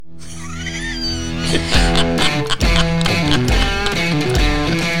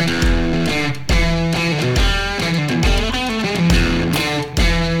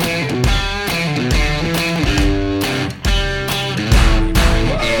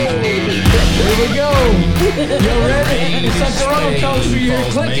You ready? It's like a roller coaster. You're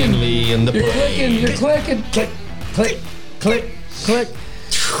clicking. You're clicking. Click, click, click, click.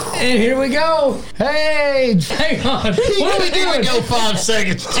 And here we go. Hey, hang on. What are we doing? Go 5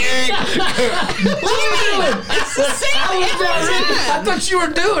 seconds, Jake. What are we doing? I thought you were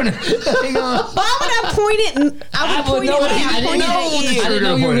doing it. Hang on. Why would I point it? I would point it at you. I didn't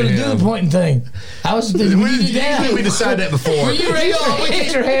know you were going to do the pointing thing. I was thinking, we decided that before. Were you ready?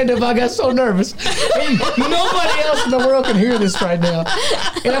 Put your hand up. I got so nervous. And nobody else in the world can hear this right now.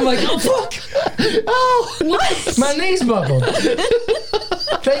 And I'm like, oh, fuck. Oh, what? My knees buckled.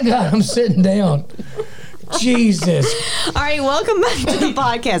 Thank God I'm sitting down. Jesus. All right, welcome back to the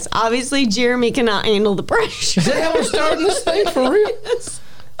podcast. Obviously, Jeremy cannot handle the pressure. Is that how we're starting this thing for real?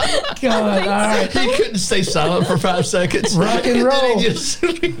 God, all right. He couldn't stay silent for 5 seconds. Rock and roll. Then he just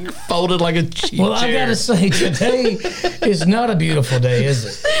folded like a cheap Well, chair. I got to say, today is not a beautiful day,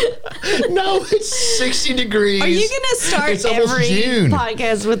 is it? No, it's 60 degrees. Are you going to start It's almost every June.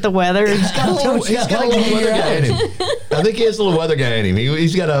 podcast with the weather? He's got a little weather guy in him. I think he has a little weather guy in him.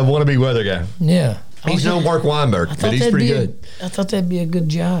 He's got a wannabe weather guy. Yeah. He's no Mark Weinberg, but he's pretty good. I thought that'd be a good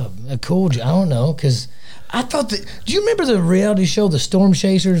job, a cool job. I don't know, because I thought that. Do you remember the reality show, The Storm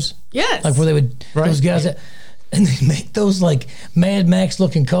Chasers? Yes. Like where they would those guys that, and they make those like Mad Max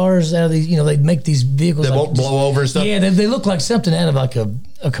looking cars out of these. You know, they'd make these vehicles They like, won't blow over and stuff. Yeah, they look like something out of like a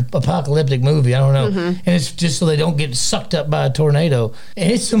apocalyptic movie. I don't know, and it's just so they don't get sucked up by a tornado.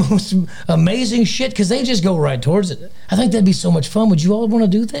 And it's the most amazing shit because they just go right towards it. I think that'd be so much fun. Would you all want to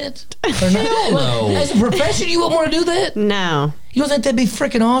do that? Or not? Hell no. As a profession, you wouldn't want to do that? No. You don't think that'd be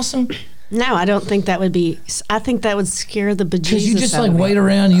freaking awesome? No, I don't think that would be. I think that would scare the bejesus. Because you just like wait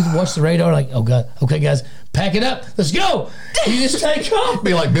around, you watch the radar, like, oh God, okay, guys, pack it up, let's go. You just take off.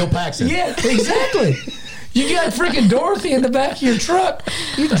 Be like Bill Paxton. Yeah, exactly. You got freaking Dorothy in the back of your truck.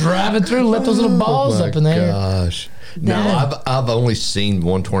 You driving through, let those little balls up in there. Gosh. No, I've only seen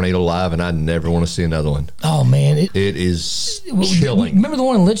one tornado live, and I never want to see another one. Oh man, It is chilling. Remember the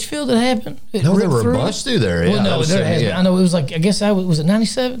one in Litchfield that happened? It No, there ripped were through? a bunch through there. Well, Yeah, no, there has been. I know it was like, I guess was it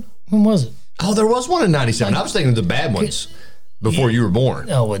 97? When was it? Oh, there was one in 97. I was thinking of the bad ones before you were born.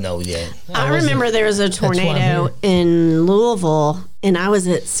 Oh, well, no, yeah. I remember there was a why I'm tornado here. in Louisville, and I was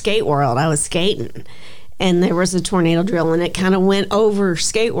at Skate World. I was skating, and there was a tornado drill, and it kind of went over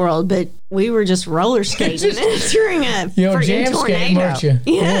Skate World, but we were just roller skating during a freaking jam tornado. skating, weren't you?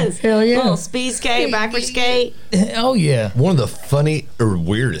 Yes. Yeah. Hell yeah. Little speed skate, backward skate. Oh, yeah. One of the funny or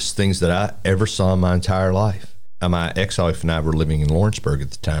weirdest things that I ever saw in my entire life. My ex-wife and I were living in Lawrenceburg at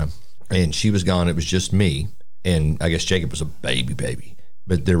the time, and she was gone. It was just me, and I guess Jacob was a baby.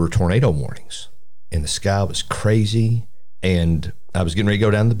 But there were tornado warnings, and the sky was crazy, and I was getting ready to go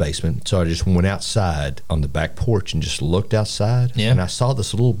down to the basement, so I just went outside on the back porch and just looked outside, and I saw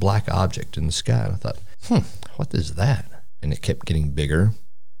this little black object in the sky, and I thought, what is that? And it kept getting bigger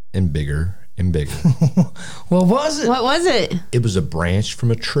and bigger and bigger. What was it? What was it? It was a branch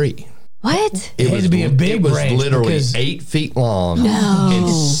from a tree. What? It had to be a big branch. It was literally because 8 feet long and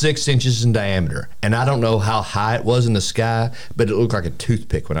 6 inches in diameter. And I don't know how high it was in the sky, but it looked like a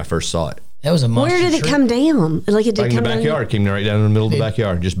toothpick when I first saw it. That was a monster Where did it tree. come down? Like it did Like in come the down? backyard. It came right down in the middle of the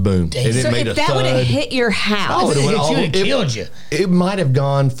backyard. Just boom. And it So made if a that thud. would have hit your house, Oh, It it went hit you all- and killed you. It might have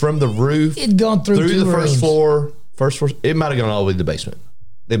gone from the roof. It'd gone through two the first rooms. floor. First floor. It might have gone all the way to the basement.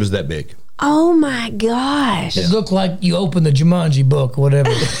 It was that big. oh my gosh. It looked like you opened the Jumanji book or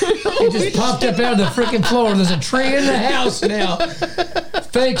whatever. It just popped up out of the freaking floor. There's a tree in the house now.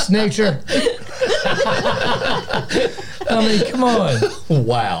 Thanks, nature. I mean, come on.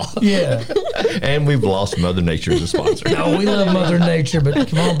 Wow. Yeah. And we've lost Mother Nature as a sponsor. No, we love Mother Nature, but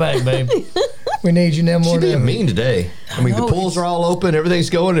come on back, babe. We need you now more She's than being ever. mean today. I mean, know, the pools are all open. Everything's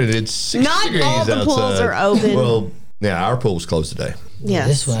going, and it's 60 Not degrees all the outside. pools are open. Well, yeah, our pool's closed today. Yes.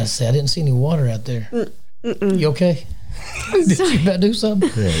 This one I said, I didn't see any water out there. You okay? Did you about to do something?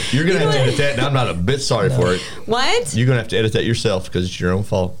 Yeah. You're going to have to edit that, and I'm not a bit sorry for it. What? You're going to have to edit that yourself because it's your own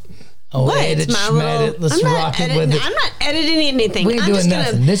fault. Oh, What? edit, It's my schmat little- it. Let's I'm not rock it editing- with it. I'm not editing anything. We ain't I'm doing just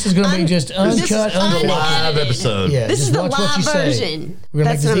nothing. Gonna, This is going to be just uncut, unedited. Live episode. Yeah, This just is the watch what you live say. version. We're going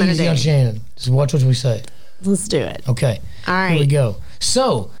That's to what make I'm this easy gonna on do. Shannon. Just watch what we say. Let's do it. Okay. All right. Here we go.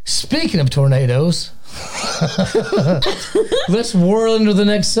 So, speaking of tornadoes, let's whirl into the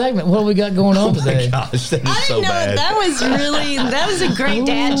next segment. What do we got going on today? Gosh, that is I so didn't know bad. that was a great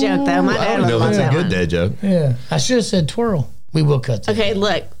dad joke though. My I dad don't would know if love it's a that good one. dad joke. Yeah. I should have said twirl. We will cut that. Okay,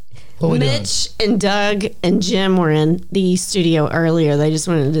 look. What we doing? Mitch and Doug and Jim were in the studio earlier. They just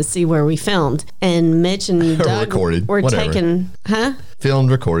wanted to see where we filmed. And Mitch and Doug recorded, were whatever. taking,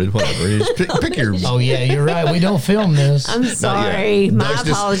 Filmed, recorded, whatever. You just pick your. Oh yeah, you're right. We don't film this. I'm sorry. My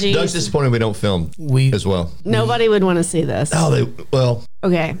apologies. Doug's disappointed we don't film as well. Nobody would want to see this. Oh,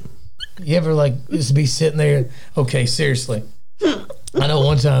 Okay. You ever just be sitting there? Okay, seriously. I know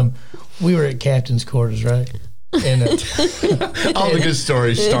one time we were at captain's quarters, right? And all the good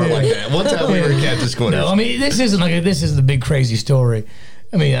stories start like that. One time we were at Captain's quarters. No, I mean this isn't the big crazy story.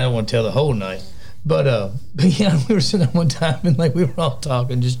 I mean I don't want to tell the whole night, but yeah, we were sitting there one time and we were all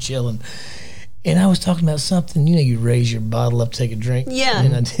talking, just chilling, and I was talking about something. You raise your bottle up, take a drink. Yeah.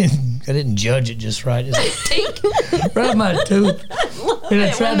 And I didn't judge it just right. It's like tink right in my tooth, and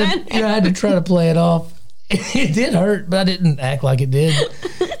I tried to I had to try to play it off. It did hurt, but I didn't act like it did.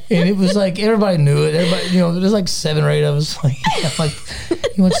 And it was like everybody knew it. Everybody, there's like 7 or 8 of us.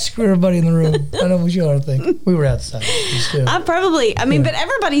 You want to screw everybody in the room. I know what you ought to think. We were outside. But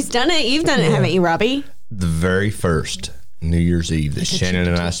everybody's done it. You've done it, haven't you, Robbie? The very first New Year's Eve that Shannon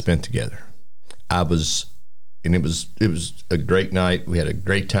and I spent together, it was a great night. We had a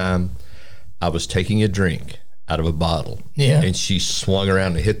great time. I was taking a drink out of a bottle. Yeah. And she swung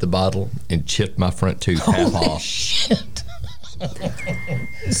around and hit the bottle and chipped my front tooth half off. Shit.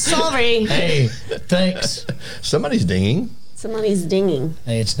 Sorry. Hey, thanks. Somebody's dinging. Somebody's dinging.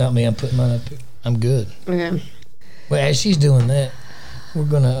 Hey, it's not me. I'm putting mine up here. I'm good. Okay. Well, as she's doing that, we're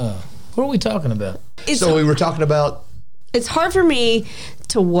going to, what are we talking about? So we were talking about. It's hard for me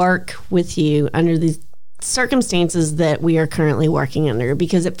to work with you under these circumstances that we are currently working under,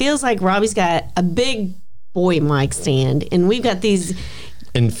 because it feels like Robbie's got a big boy mic stand and we've got these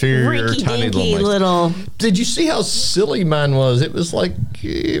inferior tiny little. Did you see how silly mine was? It was tired.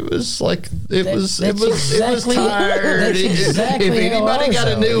 Exactly If anybody got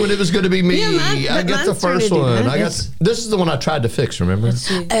a new one, it was going to be me. Yeah, I got the first one. This is the one I tried to fix. Remember? That's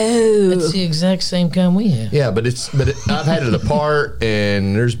the exact same kind we have. Yeah, but I've had it apart,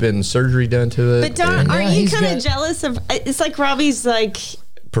 and there's been surgery done to it. But aren't you kind of jealous of? It's like Robbie's like.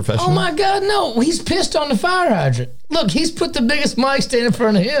 Professional. Oh my God, no! He's pissed on the fire hydrant. Look, he's put the biggest mic stand in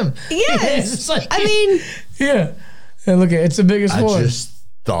front of him. Yes, it's like, yeah. And look, it's the biggest one. I just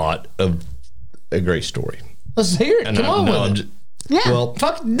thought of a great story. Let's hear it. Come on with it. Yeah. Well,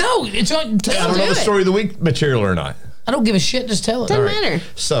 fuck no! It's on. I don't know the story of the week material or not. I don't give a shit. Just tell it. Doesn't matter.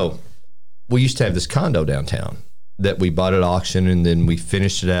 So, we used to have this condo downtown that we bought at auction, and then we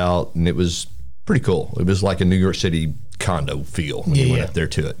finished it out, and it was pretty cool. It was like a New York City condo feel when you went up there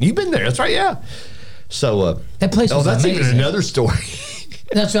to it. You've been there, that's right, yeah. So that place was that's amazing. even another story.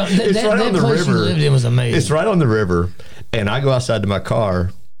 That's right. It's right on the place river. You lived in was amazing. It's right on the river, and I go outside to my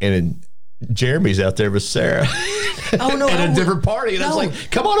car, and Jeremy's out there with Sarah. Oh no! At a different party, and I was like,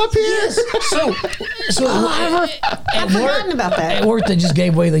 "Come on up here." Yes. So I've forgotten about that. At work, they just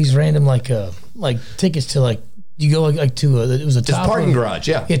gave away these random tickets to you go to it was a top parking garage,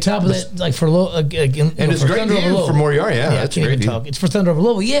 yeah. Yeah, top of that for low. And it's great view from where you are, yeah. That's a great view. It's for Thunder Over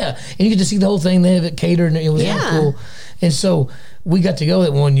Louisville, yeah. And you get to see the whole thing. They have it catered, and it was really cool. And so we got to go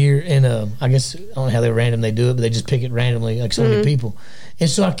that one year, and I guess I don't know how they do it, but they just pick it randomly, like so many people. And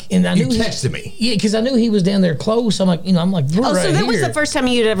so I knew you texted me, yeah, because I knew he was down there close. I'm like, we're right so that here. was the first time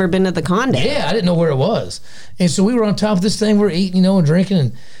you'd ever been to the condo. Yeah, I didn't know where it was, and so we were on top of this thing. We're eating, and drinking,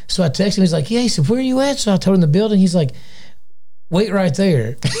 and so I texted him. He's like, "Yeah," he said, "Where are you at?" So I told him the building. He's like, "Wait right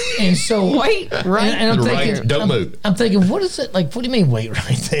there." And so wait right. And I'm thinking, don't move. I'm thinking, what is it like? What do you mean, wait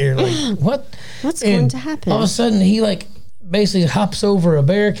right there? Like what? What's going to happen? All of a sudden, he basically hops over a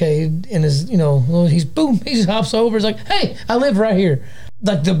barricade and is, he just hops over. He's like, "Hey, I live right here."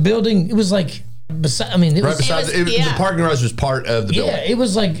 Like the building, it was like beside. I mean, it was beside. The parking garage was part of the building. Yeah, it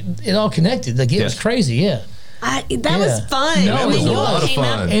was like it all connected. Like it was crazy. Yeah. That was fun. No, it was a lot of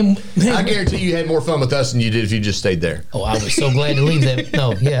fun. And I guarantee you had more fun with us than you did if you just stayed there. Oh, I was so glad to leave that.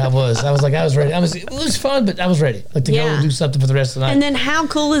 No, yeah, I was. I was ready. It was fun, but I was ready. Like to go and do something for the rest of the night. And then how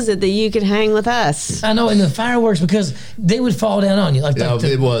cool is it that you could hang with us? I know, and the fireworks, because they would fall down on you.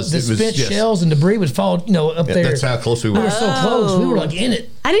 The spent shells and debris would fall, up there. That's how close we were. We were so close. We were like in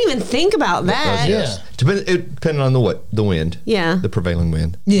it. I didn't even think about that. Yes. Depending on the wind. Yeah. The prevailing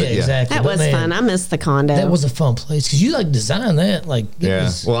wind. Yeah, exactly. That was fun. I missed the condo. That was a fun place because you designed that.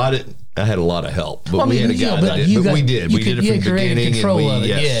 Well, I didn't. I had a lot of help, but we had a guy that did. But we did. We did it from the beginning,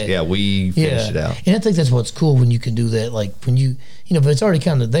 and we finished it out. And I think that's what's cool when you can do that. Like when but it's already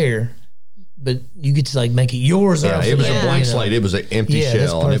kind of there, but you get to make it yours. Yeah, it was a blank slate. It was an empty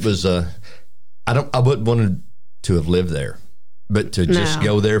shell, and it was I wouldn't want to have lived there But to just No.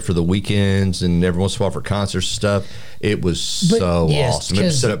 go there for the weekends and every once in a while for concerts and stuff, it was so awesome. It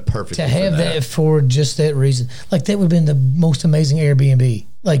was set up perfectly to have for that for just that reason. Like that would have been the most amazing Airbnb.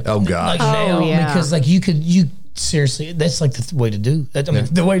 Like Oh, gosh. like now yeah. because like you seriously, that's like the way to do. That, I mean,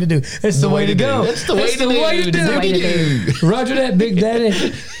 the way to do. That's the way to go. That's the way to do. That's the way to do. Roger that, Big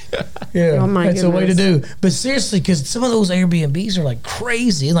Daddy. Yeah, Oh, my that's the way to goodness. do. But seriously, because some of those Airbnbs are like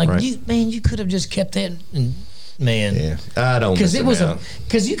crazy, and like Right. you could have just kept that. And, man, Yeah, I don't because miss it was now.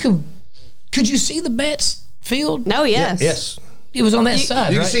 because you could you see the bats field? No, yes. Yes. It was on that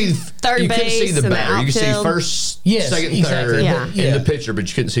side, You right? can see Third you couldn't see base the and the batter. You could see outfield. first, Yes, second, exactly. third Yeah. in Yeah. the picture, but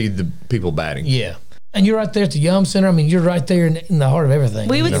you couldn't see the people batting. Yeah. And you're right there at the Yum Center. I mean, you're right there in the heart of everything.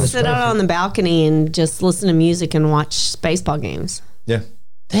 We would It was sit out perfect. on the balcony and just listen to music and watch baseball games. Yeah.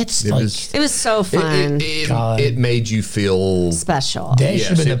 That's It like was- It was so fun. God. It made you feel. special. that should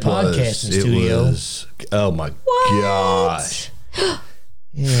have been it the podcasting was. studio. It was. Oh my gosh.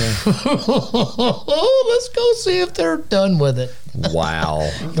 Yeah. Let's go see if they're done with it. Wow.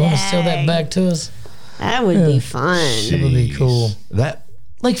 You want to sell that Dang. back to us? That would be fun. That would be cool. That.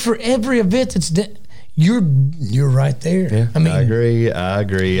 Like for every event that's you're right there. Yeah. I mean, I agree.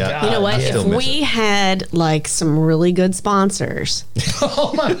 You know what? I If still miss we it. had like some really good sponsors,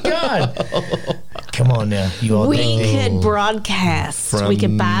 oh my God. Come on now. You all we think- could broadcast. We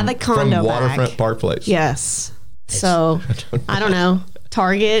could buy the condo from Waterfront back. Park Place. Yes. So I don't know.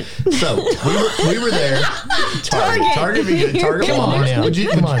 Target. So we were there. Target. Be good. Target. Come on Walmart. now. Would you?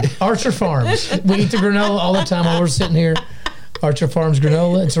 Come on. Archer Farms. We eat the granola all the time while we're sitting here. Archer Farms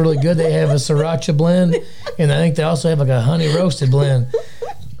granola. It's really good. They have a sriracha blend, and I think they also have like a honey roasted blend.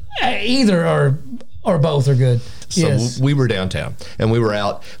 Either or both are good. So Yes. we were downtown and we were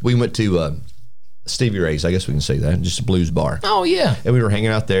out. We went to Stevie Ray's. I guess we can say that. Just a blues bar. Oh yeah. And we were hanging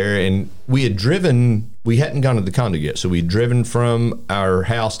out there, and we had driven. We hadn't gone to the condo yet, so we had driven from our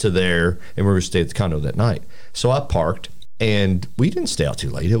house to there, and we were going to stay at the condo that night. So I parked, and we didn't stay out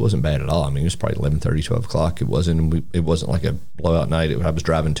too late. It wasn't bad at all. I mean, it was probably 11:30, 12 o'clock. It wasn't. It wasn't like a blowout night. I was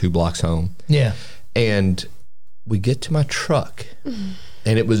driving 2 blocks home, Yeah. and we get to my truck,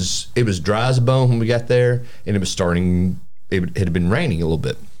 and it was dry as a bone when we got there, and it was starting. It had been raining a little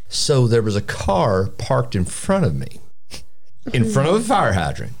bit, so there was a car parked in front of me, in front of a fire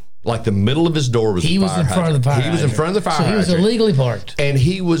hydrant. Like the middle of his door was. He was in front of the fire. He was in front of the fire So he was hydrant, illegally parked. and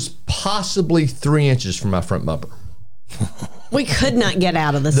he was possibly 3 inches from my front bumper. We could not get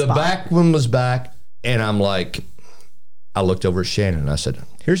out of the The spot. back one was back, and I'm like, I looked over at Shannon and I said,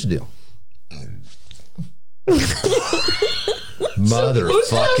 "Here's the deal."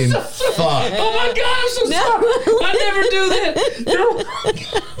 Motherfucking fuck. Oh my God, I'm so sorry. I never do that. No.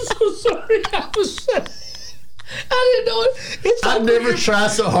 I'm so sorry. I didn't know it. It's I've never tried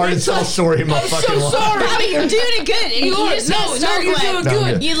so hard to tell a story in my fucking life. Robbie, you're doing it good. And You are. just No, gotta no, start you're with- doing No, I'm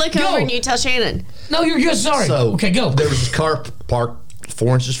good. good. You look Go. over and you tell Shannon. No, you're good. Sorry. So okay, go. There was this car parked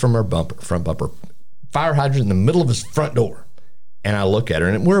 4 inches from our front bumper, fire hydrant in the middle of his front door. And I look at her,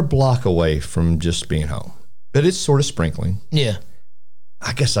 and we're a block away from just being home. But it's sort of sprinkling. Yeah.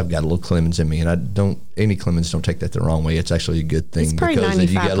 I guess I've got a little Clemens in me, and any Clemens don't take that the wrong way. It's actually a good thing It's probably because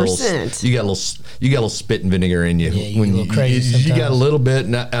you got a 95%. little spit and vinegar in you. Yeah, you get a little crazy you got a sometimes. little bit,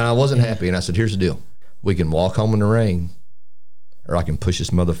 and I wasn't happy. And I said, "Here's the deal: we can walk home in the rain, or I can push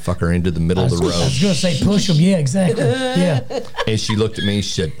this motherfucker into the middle of the I was road." going to say push him. Yeah, exactly. Yeah. And she looked at me. and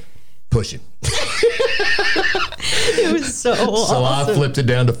She said, "Push him." It was so So I flipped it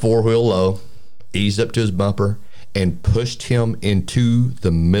down to 4-wheel low, eased up to his bumper, and pushed him into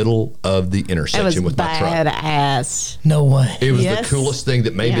the middle of the It was intersection with my truck. badass. No way. It was Yes. the coolest thing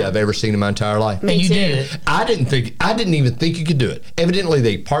that maybe Yeah. I've ever seen in my entire life. Me And you too. did it. I didn't even think you could do it. Evidently,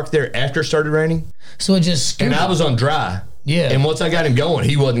 they parked there after it started raining, So it just and scooped. I was on dry. Yeah. And once I got him going,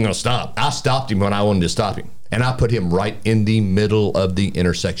 he wasn't going to stop. I stopped him when I wanted to stop him, and I put him right in the middle of the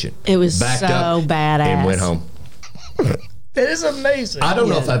intersection. It was Backed so up badass. and went home. That is amazing. I don't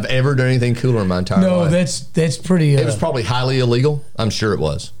know if I've ever done anything cooler in my entire No, life. that's pretty. It was probably highly illegal. I'm sure it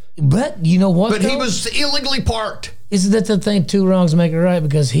was. but you know what? But he though? was illegally parked. Isn't that the thing? 2 wrongs make it right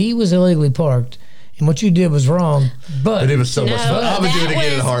because he was illegally parked, and what you did was wrong. But But it was so much fun. I would do it that again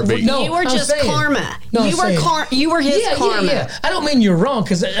in a was- heartbeat. No, you were I'm just saying. karma. No, I'm you were saying. you were his karma. Yeah. I don't mean you're wrong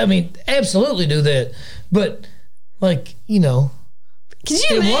because I mean absolutely do that, but like Could you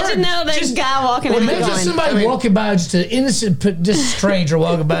it imagine worked. though that Just- guy walking around imagine going, somebody walking by, just an innocent, just stranger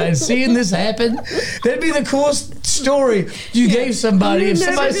walking by and seeing this happen. That'd be the coolest story you gave somebody. If You're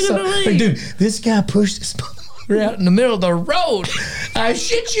somebody never saw, gonna like, believe. dude, this guy pushed this motherfucker out in the middle of the road. I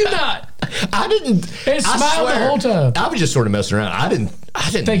shit you not. I didn't. And I smiled the swear, whole time. I was just sort of messing around. I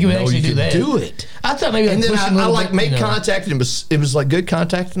didn't think you would know actually you do could that. do it. I thought maybe And then push him a I little like bit, made you know. contact, and it was like good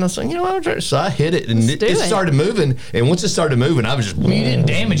contact, and I was like, you know what, I'm trying. So I hit it, and it do it. started moving. And once it started moving, I was just I mean, you didn't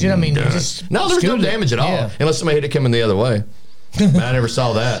damage it. I mean, you just no, there was no scooted it. damage at all, Yeah. unless somebody hit it coming the other way. But I never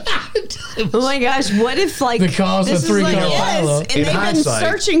saw that. Oh my gosh, what if like Because this of is three-car yes, pileup. and In they've hindsight- been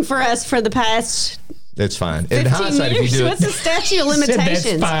searching for us for the past That's fine. In 15 hindsight, years. if you do What's the it, statute of Said,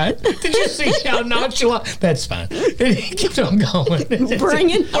 limitations? that's fine. Did you see how nonchalant? That's fine. And he kept on going. Bring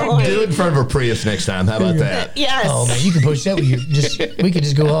it on. do it in front of a Prius next time. How about that? Yes. Oh man, you can push that with your We could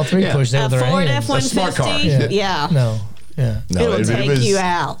just go all three Yeah. push that A with our Ford hands. F-150. smart car. Yeah. No. Yeah. No, It'll it take was- you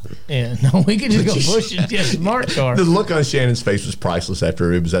out. Yeah. No, we could just go push it. Yeah, smart car. The look on Shannon's face was priceless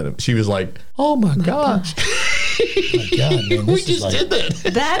after it was at him. She was like, "Oh my gosh, Oh, God, man, we this is just like, did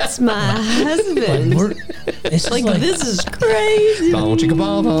that." That's my husband. We're, this is Like, like this is crazy. Don't you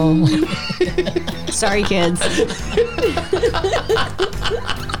go Sorry, kids.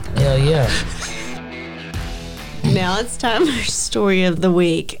 hell yeah. Now it's time for story of the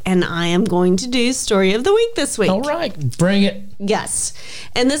week, and I am going to do story of the week this week. All right, bring it. Yes.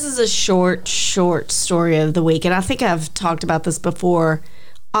 And this is a short story of the week. And I think I've talked about this before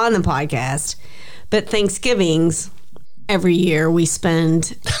on the podcast. But Thanksgivings, every year, we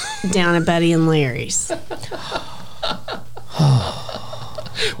spend down at Betty and Larry's.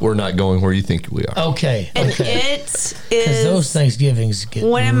 We're not going where you think we are. Okay. And Okay. it Because is those Thanksgivings get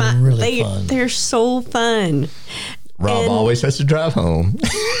one of my really fun. they're so fun. Rob and- always has to drive home,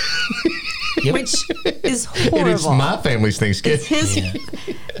 Which is and it's horrible. my family's Thanksgiving. His,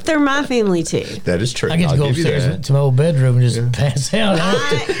 they're my family too. That is true. I get to I'll go give you upstairs that. to my old bedroom and just pass out. I I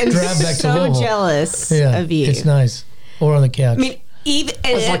have to am drive back to so Louisville. jealous Yeah, of you. it's nice. Or on the couch. I mean, even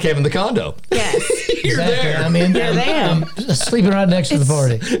It's like having the condo. yes, You're Exactly. there. I mean, You're there. I'm sleeping right next to the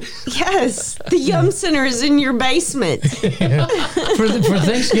party. yes. The Yum Center is in your basement. For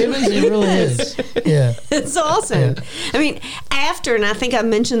Thanksgivings, it really is. Yeah. It's awesome. I mean, after, and I think I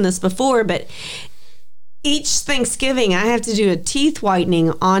mentioned this before, but each Thanksgiving I have to do a teeth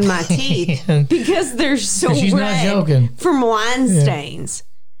whitening on my teeth because they're so She's not red joking. from wine stains.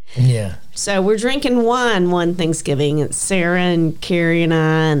 Yeah. So we're drinking wine one Thanksgiving. It's Sarah and Carrie and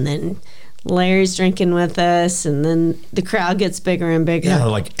I, and then Larry's drinking with us, and then the crowd gets bigger and bigger. Yeah,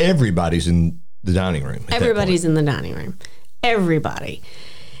 like everybody's in the dining room. at that Everybody's point. in the dining room. Everybody.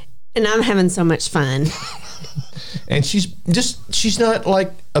 And I'm having so much fun. And she's not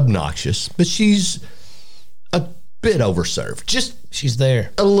like obnoxious, but she's a bit overserved. Just She's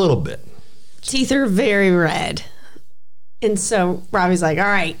there. a little bit. Teeth are very red. And so Robbie's like, all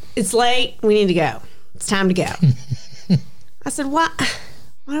right, it's late. We need to go. It's time to go. I said, why?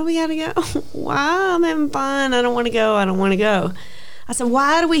 Why do we got to go? Why? I'm having fun. I don't want to go. I don't want to go. I said,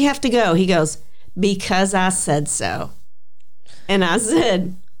 why do we have to go? He goes, because I said so. And I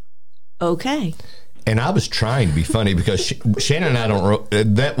said, okay. And I was trying to be funny because Shannon and I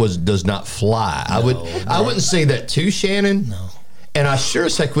does not fly. I wouldn't say that to Shannon. No. And I sure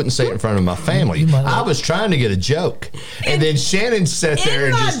as heck wouldn't say it in front of my family. I was trying to get a joke. And then Shannon sat there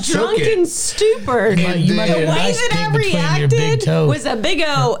In and my just took drunken it. stupor, You might the get way a nice that I dig between your big reacted toes. was a big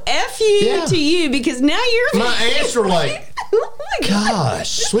old F you Yeah. to you because now you're... My aunts were like, Oh my God. gosh,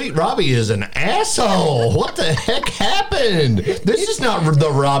 Sweet Robbie is an asshole. What the heck happened? This is not the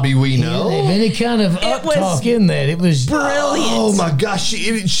Robbie we know. Any kind of up was talk in that. It was Brilliant. Oh my gosh,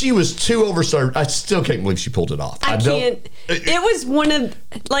 she was too overserved. I still can't believe she pulled it off. I can't. It was one of,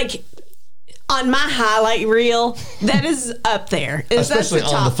 like, on my highlight reel, that is up there. Especially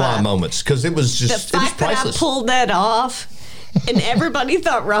That's on the top fly five. moments, because it was The just it was fact that I priceless. pulled that off, and everybody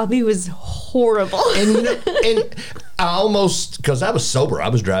thought Robbie was horrible. and I almost, because I was sober, I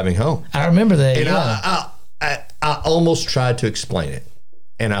was driving home, I remember that. and Yeah. I almost tried to explain it,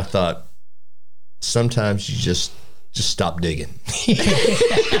 and I thought sometimes you just stop digging.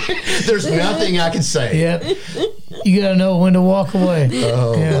 There's nothing I can say. Yep. You got to know when to walk away.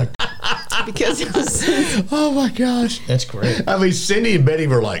 Oh. Yeah. Because it was, Oh my gosh. That's great. I mean, Cindy and Betty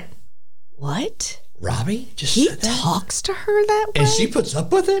were like, what? Robbie just He said that? talks to her that way? And she puts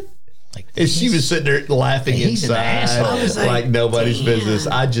up with it? Like, And she was sitting there laughing He's an asshole. I was inside like, like nobody's damn. business.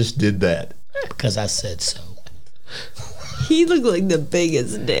 I just did that. because I said so. He looked like the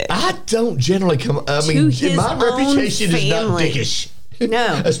biggest dick. I don't generally come. I mean, his my own reputation is not family. dickish.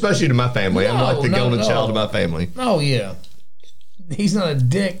 No. Especially to my family. I'm No, like the no, golden no. child of my family. Oh, yeah. He's not a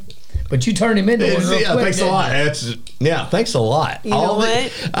dick, but you turned him into one real Yeah, quick. thanks a didn't lot. you? That's, thanks a lot. You know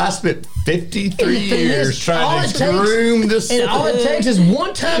what? I spent 53 And the thing years is, trying all to it takes- groom this. And all it takes is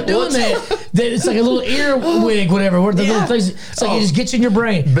one time doing that it's like a little earwig, whatever. Where the Yeah. little things, it's like it just gets in your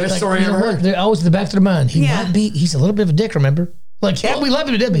brain. Best like, story you know ever what? heard. They're always in the back of their mind. He Yeah. might be. He's a little bit of a dick. Remember? Like, yeah, we love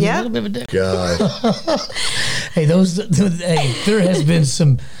you to death, but Yeah. a little bit of a dick. God. Hey, there has been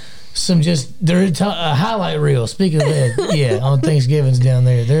some a highlight reel. Speaking of that, yeah, on Thanksgiving's down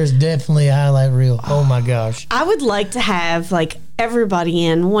there, there's definitely a highlight reel. Oh my gosh. I would like to have like everybody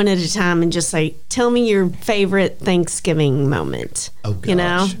in one at a time and just like tell me your favorite Thanksgiving moment. Oh gosh. You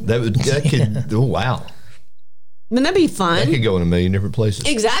know, That could oh wow. wouldn't that be fun? That could go in a million different places.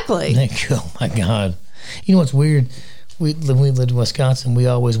 Exactly. Oh my God. You know what's weird? When we lived in Wisconsin, we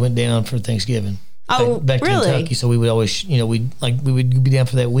always went down for Thanksgiving. Oh, back really? to Kentucky. So we would always, we would be down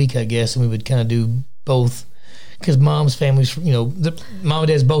for that week, I guess, and we would kind of do both. Because mom's family's, mom and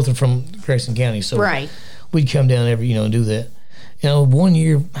dad's both are from Grayson County, so Right. we'd come down every, and do that. One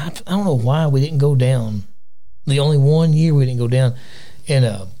year, I don't know why we didn't go down. The only one year we didn't go down,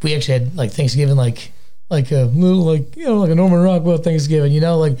 and we actually had like Thanksgiving, like a little, like a Norman Rockwell Thanksgiving,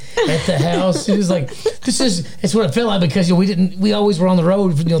 like at the house. It was like it's what it felt like because we always were on the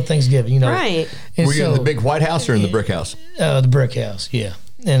road for Thanksgiving, Right. And Were you in the big White House or in the brick house? the brick house, yeah,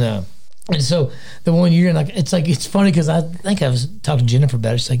 and so the one year, and it's funny because I think I was talking to Jennifer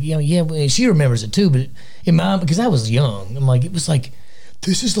about it. She's like, yeah, she remembers it too, but in my because I was young, I'm like, it was like,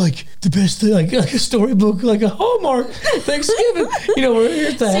 this is like the best thing, like a storybook, like a Hallmark Thanksgiving. We're here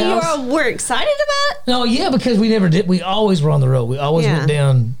at the house. So you were excited about it? No, yeah, because we never did. We always were on the road. We always went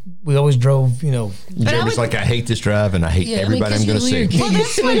down. We always drove. Jeremy's like, I hate this drive and I hate everybody I'm going to see. Well,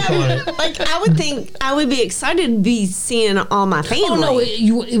 That's what I would think. I would be excited to be seeing all my family. Oh no,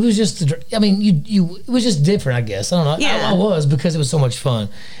 it was just. It was just different. I guess I don't know. Yeah. I was because it was so much fun,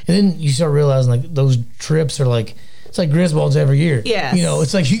 and then you start realizing like those trips are like. It's like Griswold's every year. Yes.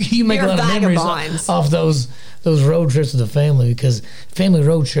 It's like you make You're a lot of memories vagabonds. off those road trips with the family because family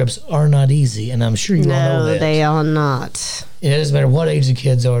road trips are not easy, and I'm sure you all know No, that. they are not. It doesn't matter what age the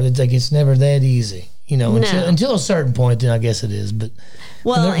kids are. It's like it's never that easy. Until a certain point, then I guess it is. But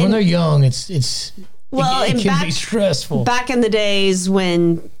when they're young, it can be stressful. Back in the days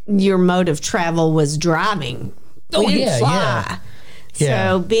when your mode of travel was driving, we didn't fly. Yeah.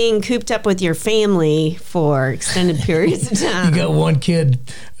 So being cooped up with your family for extended periods of time. You got one kid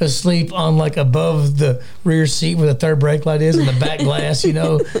asleep on like above the rear seat where the third brake light is and the back glass, you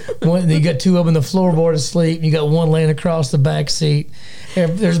got two of them in the floorboard asleep. And you got one laying across the back seat.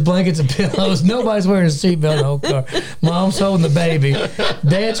 There's blankets and pillows. Nobody's wearing a seatbelt in the whole car. Mom's holding the baby.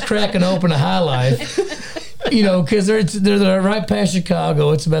 Dad's cracking open a High Life. Because they're right past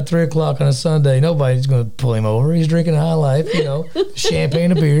Chicago. It's about 3 o'clock on a Sunday. Nobody's going to pull him over. He's drinking a High Life,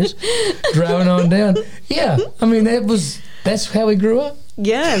 champagne and beers, driving on down. Yeah, that's how we grew up.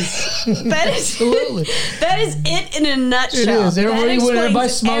 Yes, that is Absolutely. That is it in a nutshell. It is. Everywhere you went, everybody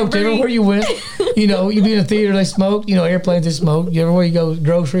smoked. Everywhere you went, you'd be in a theater, they smoked. Airplanes, they smoked. Everywhere you go,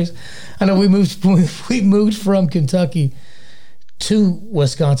 groceries. I know we moved from Kentucky to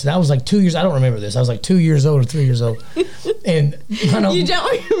Wisconsin. I was like 2 years. I don't remember this. I was like 2 years old or 3 years old. And I know, you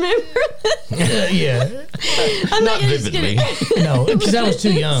don't remember? Yeah. Not vividly. No, because I was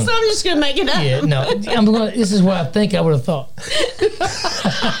too young. So I'm just gonna make it up. Yeah, no. This is what I think I would have thought.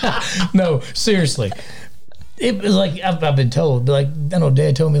 No, seriously. It was like I've been told. Like I know,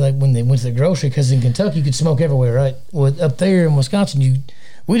 Dad told me like when they went to the grocery because in Kentucky you could smoke everywhere, right? Well, up there in Wisconsin,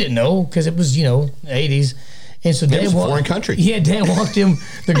 we didn't know because it was 80s. And so Dad was a foreign country. Yeah, Dad walked him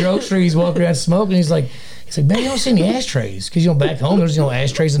the groceries, walked around smoking. He's like, man, you don't see any ashtrays because back home there's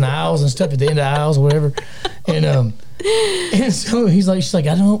ashtrays in the aisles and stuff at the end of the aisles, or whatever. And so she's like,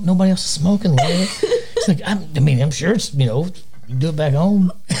 I don't know, nobody else is smoking. He's like, I'm sure it's you do it back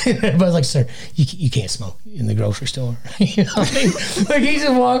home. Everybody's like, sir, you can't smoke in the grocery store. Like he's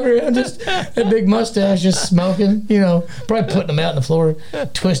just walking around, just that big mustache, just smoking. Probably putting them out on the floor,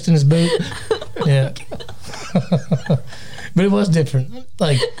 twisting his boot. Yeah. But it was different.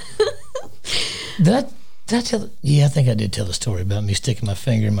 Like that. I think I did tell the story about me sticking my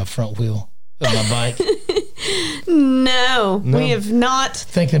finger in my front wheel of my bike. No, we have not.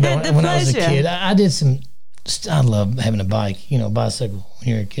 Thinking about when I was a kid, I did some. I love having a bike, bicycle when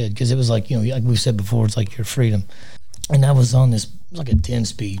you're a kid, because it was like, like we said before, it's like your freedom. And I was on this, it was like a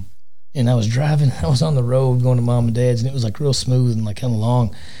 10-speed, and I was driving. I was on the road going to Mom and Dad's, and it was like real smooth and like kind of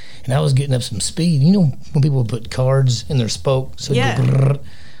long. And I was getting up some speed. When people would put cards in their spoke, so well,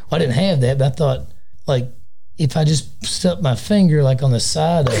 I didn't have that, but I thought, like, if I just stuck my finger like on the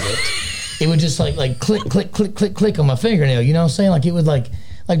side of it, it would just like click, click, click, click, click on my fingernail. You know what I'm saying? Like it would like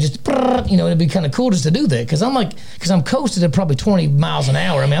just, it'd be kind of cool just to do that. Because I'm coasted at probably 20 miles an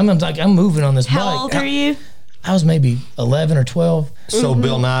hour. I'm moving on this bike. How old are you? I was maybe 11 or 12. So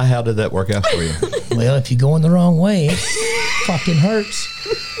Bill Nye, how did that work out for you? Well, if you go in the wrong way, it fucking hurts.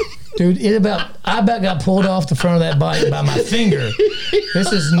 Dude, I about got pulled off the front of that bike by my finger.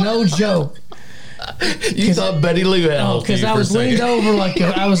 This is no joke. You thought Betty Lou had Oh, because I was leaned over like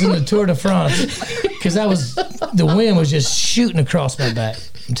I was in the Tour de France. Because the wind was just shooting across my back.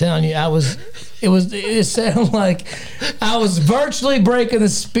 I'm telling you, it sounded like I was virtually breaking the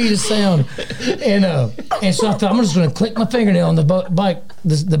speed of sound. And so I thought, I'm just going to click my fingernail on the bike,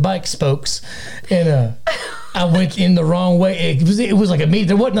 the bike spokes. And I went in the wrong way. It was like immediate.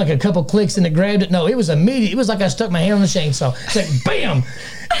 There wasn't like a couple clicks and it grabbed it. No, it was immediate. It was like I stuck my hand on the chainsaw. It's like, bam!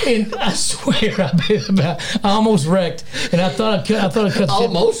 And I swear, I almost wrecked. And I thought I cut the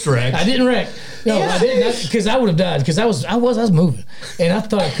almost wrecked. I didn't wreck. No, I didn't, because I would have died. Because I was moving, and I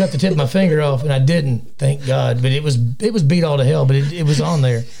thought I cut the tip of my finger off, and I didn't. Thank God. But it was beat all to hell. But it was on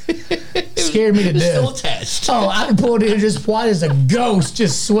there. Scared me to death. Still attached. Oh, I pulled in just white as a ghost,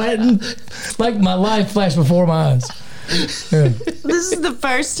 just sweating, like my life flashed before my eyes. Yeah. This is the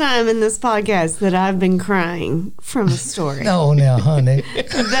first time in this podcast that I've been crying from a story. Oh, now, honey.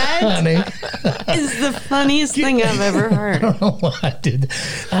 That is the funniest thing I've ever heard. I don't know why I did.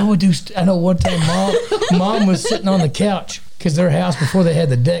 I know one time mom was sitting on the couch because their house, before they had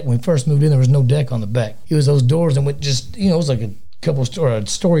the deck, when we first moved in, there was no deck on the back. It was those doors and went just, it was like a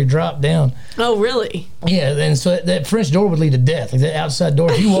story drop down. Oh, really? Yeah, and so that French door would lead to death. Like that outside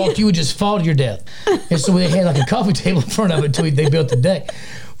door, if you walked, you would just fall to your death. And so they had like a coffee table in front of it until they built the deck.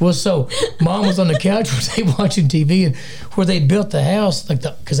 Well, so Mom was on the couch watching TV, and where they built the house,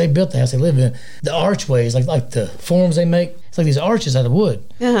 because they built the house they live in, the archways, like the forms they make, it's like these arches out of wood.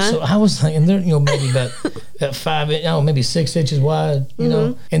 Uh-huh. So I was like, and they're maybe about 5 inches, maybe 6 inches wide,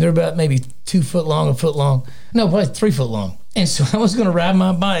 and they're about maybe 2 foot long, a foot long. No, probably 3 foot long. And so I was going to ride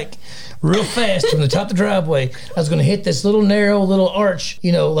my bike real fast from the top of the driveway. I was going to hit this little narrow little arch,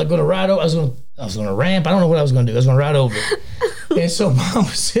 like going to ride over. I was going to ramp. I don't know what I was going to do. I was going to ride over it. And so Mom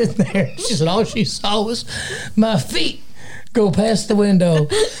was sitting there. She said all she saw was my feet go past the window.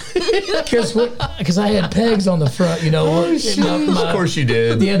 Because I had pegs on the front, Of course you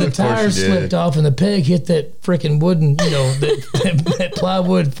did. Yeah, the tires slipped off and the peg hit that freaking wooden, that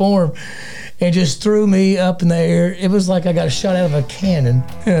plywood form. And just threw me up in the air. It was like I got shot out of a cannon.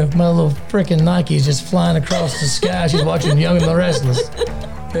 Yeah, my little freaking Nike's just flying across the sky. She's watching Young and the Restless.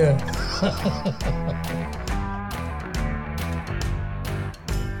 Yeah.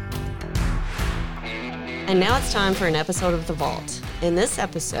 And now it's time for an episode of The Vault. In this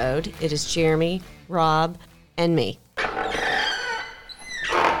episode, it is Jeremy, Rob, and me.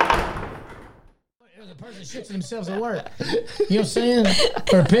 The person shits themselves at work. You know what I'm saying?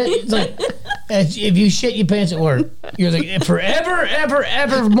 Or it's like, if you shit your pants at work, you're forever,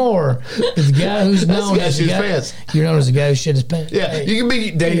 ever more. The guy who's known as the guy. You're known as the guy who shit his pants. Yeah, you can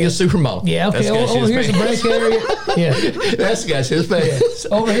be dating a supermodel. Yeah, okay. Here's the break area. Yeah, that's the guy shit his pants.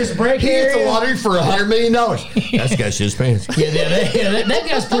 Yeah. Over his break area. He gets the lottery for $100 million. That's the guy shit his pants. That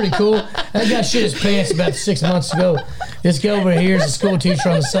guy's pretty cool. That guy shit his pants about 6 months ago. This guy over here is a school teacher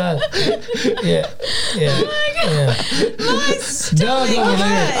on the side. Yeah. Doug over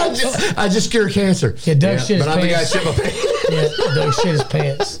there. I just cured cancer. Yeah, Doug shit his pants. But I'm the guy shit my pants. Yeah, Doug shit his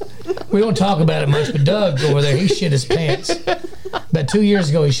pants. We don't talk about it much, but Doug over there, he shit his pants. About 2 years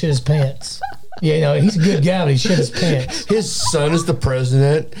ago, he shit his pants. Yeah, he's a good guy, but he shit his pants. His son is the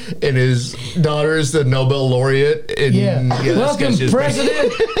president, and his daughter is the Nobel laureate. And welcome,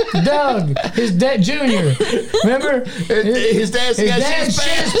 President Doug. His dad, Junior. Remember? His dad shit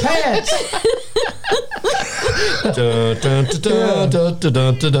his pants.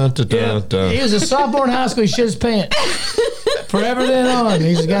 He was a sophomore in high school. He shit his pants. Forever then on,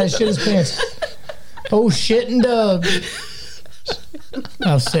 he's the guy that shit his pants. Oh, shitting Doug.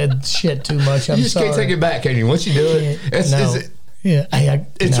 I've said shit too much. I'm sorry. You just can't take it back, can you? Once you do it, it's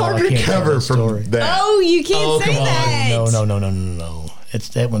hard to recover from that. Oh, you can't say that. No.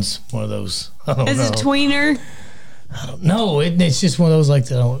 That one's one of those. Is it tweener? I don't know. It's just one of those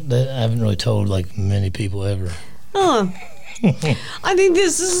that I haven't really told many people ever. Oh, I think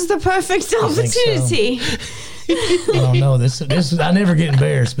this is the perfect opportunity. I don't know. This I never get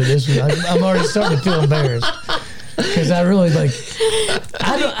embarrassed, but I'm already starting to feel embarrassed. Because I really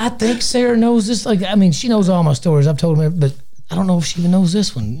I think Sarah knows this. She knows all my stories. I've told her, but I don't know if she even knows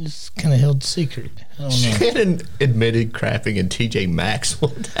this one. It's kind of held secret. I don't know. Shannon admitted crapping in TJ Maxx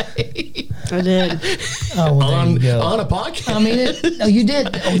one day. I did. Oh, well, on a podcast. You did.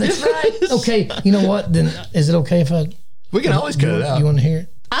 Oh, that's right. Okay, you know what? Then is it okay if we can always cut it out. You want to hear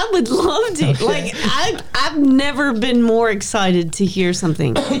it? I would love to. Okay. I've never been more excited to hear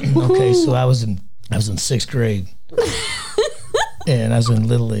something. Okay, so I was in 6th grade. And I was in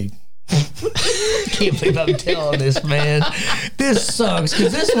Little League. can't believe I'm telling this, man. This sucks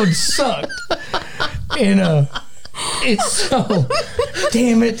because this one sucked. And it's so,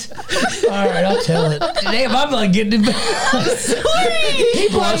 damn it. All right, I'll tell it. Damn, I'm like getting it back. I'm sorry.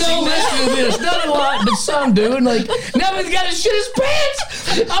 People I know listen to this, not a lot, but some do. And like, now he's got to shit his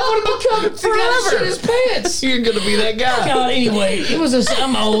pants. I want to become the guy to shit his pants. You're gonna be that guy. God, anyway,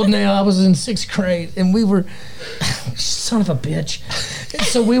 I'm old now. I was in 6th grade, and we were, son of a bitch. And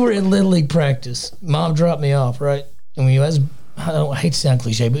so we were in Little League practice. Mom dropped me off, right? And we was, I hate to sound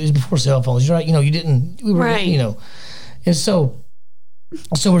cliche, but it was before cell phones, right? You know, we were, right. You know. And so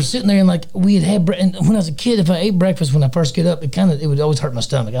we're sitting there, and like we had and when I was a kid, if I ate breakfast when I first get up, it would always hurt my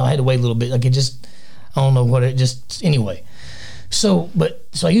stomach. I had to wait a little bit, like I don't know what anyway. So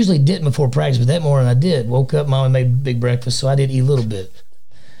I usually didn't before practice, but that morning I did. Woke up, Mom made big breakfast, so I did eat a little bit.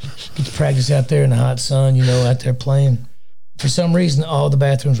 Get to practice out there in the hot sun, you know, out there playing. For some reason, all the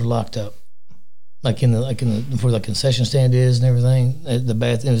bathrooms were locked up, like in the where the concession stand is and everything. The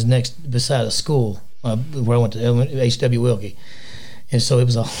bathroom was next beside a school. Where I went to H.W. Wilkie. And so it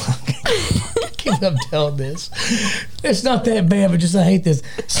was all, I can't I'm telling this. It's not that bad, but just I hate this.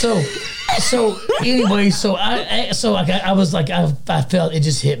 So anyway, I was like, I felt it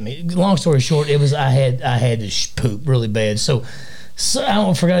just hit me. Long story short, it was I had to poop really bad. So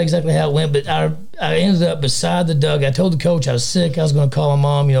I forgot exactly how it went, but I ended up beside the dugout. I told the coach I was sick. I was going to call my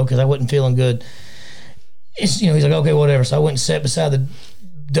mom, you know, because I wasn't feeling good. He's like, okay, whatever. So I went and sat beside the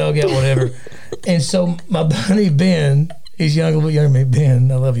dugout, whatever. And so my buddy Ben, he's younger than me.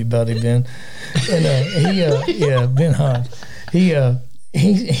 Ben, I love you, buddy, Ben. And Ben Hodge.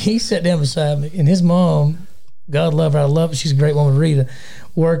 He sat down beside me, and his mom, God love her, I love her. She's a great woman, Rita.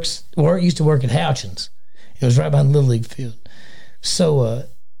 Used to work at Houchins. It was right behind the Little League field. So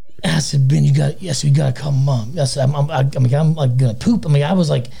I said, Ben, you got to call Mom. I said, I'm like gonna poop. I mean, I was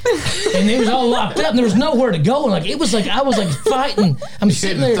like, and it was all locked up, and there was nowhere to go. And like it was like I was like fighting. I'm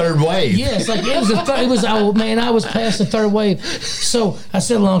sitting there. Third wave. Yes, like oh man, I was past the third wave. So I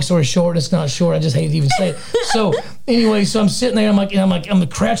said, long story short, it's not short. I just hate to even say it. So anyway, so I'm sitting there. I'm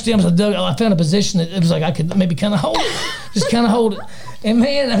crouched down to the dugout. I found a position that it was like I could maybe kind of hold it, just kind of hold it. And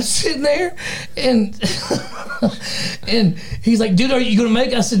man, I'm sitting there, and he's like, dude, are you going to make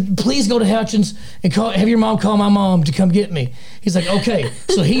it? I said, please go to Houchins and have your mom call my mom to come get me. He's like, okay.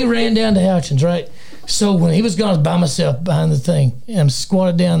 So he ran down to Houchins, right? So when he was gone, I was by myself behind the thing, and I'm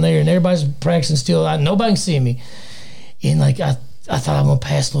squatted down there, and everybody's practicing still. Nobody can see me. And like, I thought I'm gonna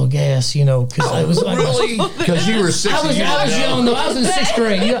pass a little gas, you know, because I was like, really, because you were 6 I was young though. I was in 6th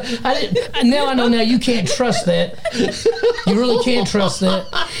grade. You know, I know now you can't trust that. You really can't trust that.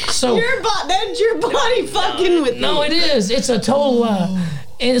 So that's your body fucking with no, me. it is. It's a total lie,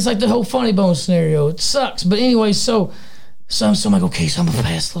 and it's like the whole Funny Bone scenario. It sucks, but anyway, so I'm like, okay, so I'm gonna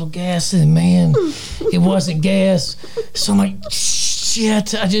pass a little gas, and man, it wasn't gas. So I'm like,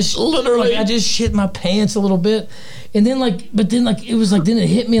 shit, I just shit my pants a little bit. And then then it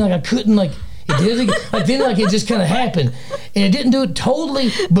hit me like I couldn't it did like then like it just kind of happened, and it didn't do it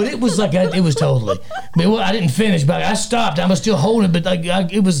totally, but it was like it was totally. I didn't finish, but I stopped. I was still holding it, but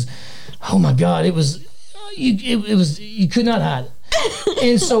it was, oh my God, it was you could not hide it.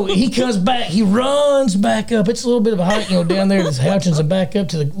 And so he comes back, he runs back up. It's a little bit of a hike, you know, down there to Houchins and back up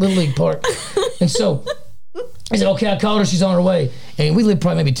to the Little League Park. And so he said, okay, I called her, she's on her way. And we live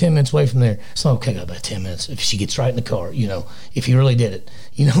probably maybe 10 minutes away from there. So, okay, got about 10 minutes. If she gets right in the car, you know, if he really did it.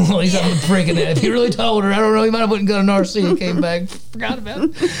 You know, he's not freaking out. If he really told her, I don't know, he might have went and got an RC and came back, forgot about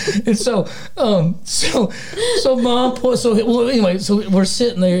it. And so Mom, anyway, so we're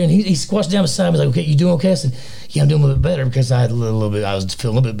sitting there, and he squats down beside me. He's like, okay, you doing okay? I said, yeah, I'm doing a little bit better, because I had I was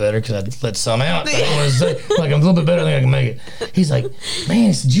feeling a little bit better because I let some out. I didn't want to say, like, I'm a little bit better, I think I can make it. He's like, man,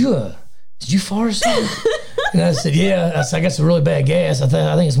 he said, did you fart or something? And I said, yeah. I said, I got some really bad gas. I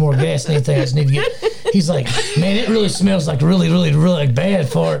think it's more gas than anything I just need to get. He's like, man, it really smells like really, really, really like bad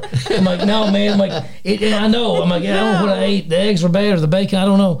fart. I'm like, no, man. I'm like, I know. I'm like, I don't know what I ate. The eggs were bad or the bacon. I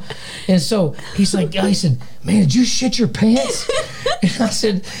don't know. And so he's like, he said, man, did you shit your pants? And I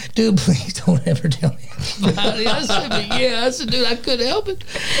said, dude, please don't ever tell me about it. I said, yeah. I said, dude, I couldn't help it.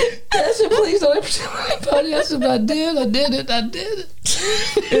 I said, please don't ever tell me about it. I said, I did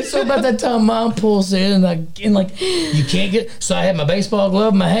it. And so about that time, Mom pulls in, and you can't get. So I had my baseball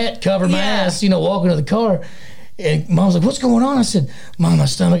glove, my hat, covered my ass, you know, walking to the car. And Mom's like, what's going on? I said, Mom, my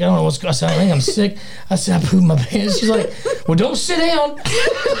stomach, I don't know what's going on. I said, I think I'm sick. I said, I pooped my pants. She's like, well, don't sit down.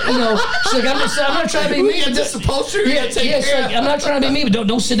 You know, she's like, I'm not trying to be mean. This is supposed to. Yeah, like, I'm not trying to be mean, but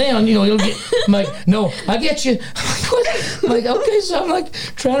don't sit down. You know, you'll get. I'm like, no, I get you. I'm like, okay, so I'm like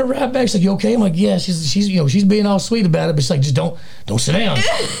trying to write back. She's like, you okay? I'm like, yeah. She's being all sweet about it, but she's like, just don't sit down.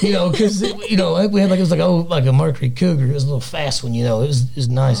 You know, because we had it was like a Mercury Cougar. It was a little fast one. You know, it was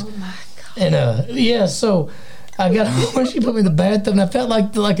nice. Oh my God. And so I got home. She put me in the bathtub, and I felt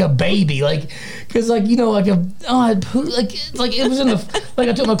like a baby, because I had poo, like it was in the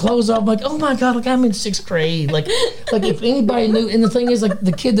I took my clothes off. I'm like, oh my God, I'm in 6th grade. Like if anybody knew, and the thing is,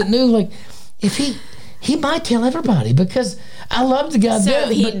 the kid that knew, if he might tell everybody, because I loved the guy. So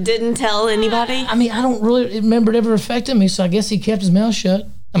he didn't tell anybody? I mean, I don't really remember it ever affecting me, so I guess he kept his mouth shut.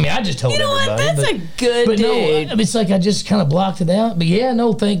 I mean, I just told everybody. You know what? That's a good dude. No, I mean, it's I just kind of blocked it out. But yeah,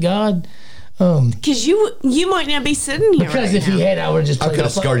 no, thank God. Because you might not be sitting here because if he had, I would have just I could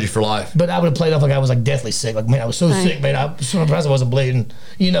have scarred you for life. But I would have played off like I was deathly sick. Like, man, I was so sick, man. I'm surprised I wasn't bleeding.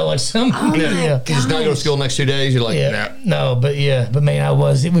 You know, some. Oh yeah. Just not go to school next 2 days. You're like, yeah, no, but man, I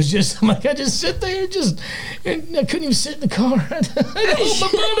was. It was just I just sit there and I couldn't even sit in the car. I hold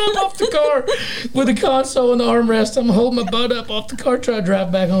my butt up off the car with the console and the armrest. I'm holding my butt up off the car trying to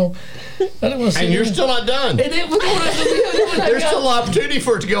drive back home. I didn't want to and you're still not done. And it was There's still an opportunity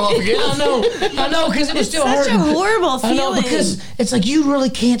for it to go off again. I know, because it was still such hurting. a horrible feeling. I know, because it's you really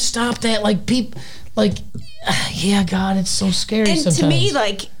can't stop that. Yeah, God, it's so scary. And sometimes. to me,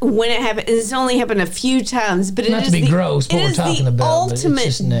 when it happened, it's only happened a few times, but not to be gross, what we're talking about, but it's ultimate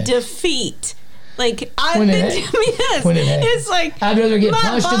just next. defeat. I've when been it, doing this. When it it's I'd rather get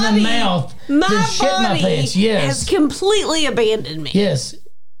punched in the mouth than shit my pants. Yes, has completely abandoned me. Yes,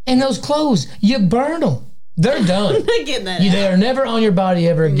 and those clothes, you burn them. They're done. I'm not getting that. They are never on your body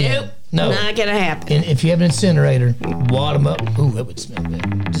ever again. Nope. No, not gonna happen. And if you have an incinerator, wad them up. Ooh, that would smell good.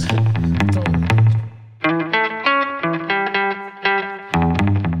 Just throw them.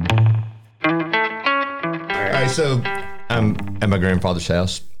 All right, so I'm at my grandfather's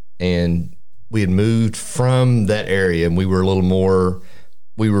house, and we had moved from that area, and we were a little more.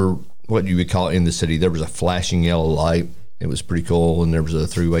 We were what you would call in the city. There was a flashing yellow light. It was pretty cool, and there was a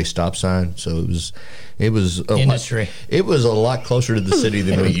 3-way stop sign. So it was industry. It was a lot closer to the city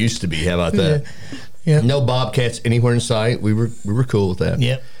than we used to be. How about that? Yeah. No bobcats anywhere in sight. We were cool with that.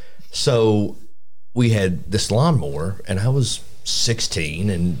 Yep. So we had this lawnmower, and I was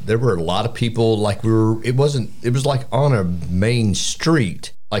 16, and there were a lot of people. It was on a main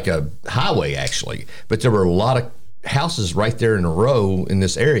street, like a highway actually, but there were a lot of houses right there in a row in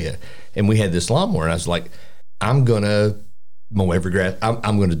this area, and we had this lawnmower, and I was like, I'm gonna mow every grass.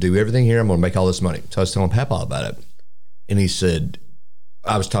 I'm going to do everything here. I'm going to make all this money. So I was telling Papa about it. And he said,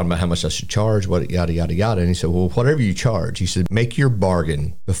 I was talking about how much I should charge, what yada, yada, yada. And he said, well, whatever you charge, he said, make your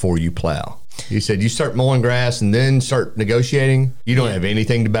bargain before you plow. He said, you start mowing grass and then start negotiating, you don't have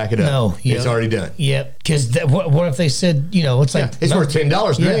anything to back it up. No. It's already done. Yep. Because what if they said, it's like. It's worth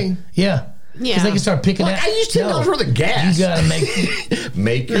 $10 to me. Yeah. Because they can start picking I used $10 worth of gas. You got to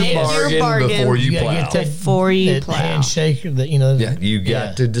make your bargain before you plow. Before you plow. Handshake that you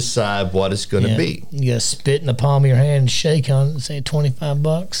got to decide what it's going to be. You got to spit in the palm of your hand and shake on it and say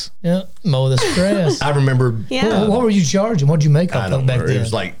 $25. Yeah, mow this grass. I remember. Yeah. What were you charging? What did you make I off don't of back remember.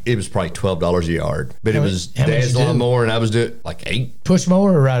 then? It was probably $12 a yard, but it was how much Dad's you do? lawnmower, and I was doing like 8. Push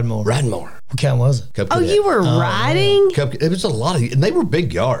mower or ride mower? Riding mower. What kind was it? Cup Oh, Cadet. you were riding? It was a lot of, and they were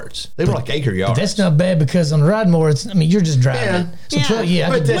big yards. They were like acre yards. That's not bad because on the ride mower, you're just driving. Yeah. So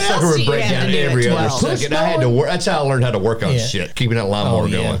But that sucker would break you had down to do every at other 12? second. I had to work. That's how I learned how to work on Yeah. shit. Keeping that lawnmower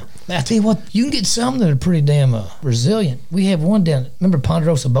going. I tell you what, you can get some that are pretty damn resilient. We have one down. Remember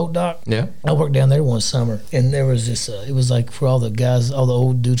Ponderosa Boat Dock? Yeah. I worked down there one summer, and there was this. It was like for all the guys, all the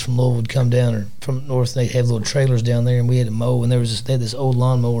old dudes from Louisville would come down or from north. They have little trailers down there, and we had to mow. And they had this old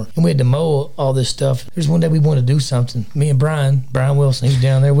lawnmower, and we had to mow all this stuff. There's one day we wanted to do something. Me and Brian Wilson, he's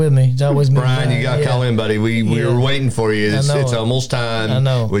down there with me. He's always me. Brian, you got to call in, buddy. We were waiting for you. It's almost time. I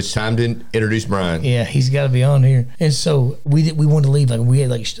know. It's time to introduce Brian. Yeah, he's got to be on here. And so we wanted to leave.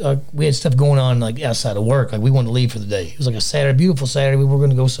 We had stuff going on outside of work. We wanted to leave for the day. It was like a Saturday, beautiful Saturday. We were going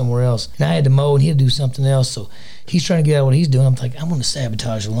to go somewhere else, and I had to mow, and he had to do something else. So he's trying to get out what he's doing. I'm like, I'm going to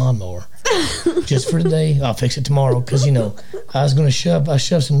sabotage the lawnmower just for today. I'll fix it tomorrow because I was going to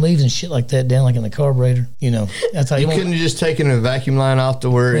shove some leaves and shit like that down in the carburetor. That's how You couldn't have just taken a vacuum line off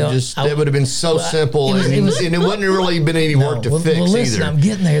to where that would have been so simple, and it wouldn't have really been any work to fix listen, either. I'm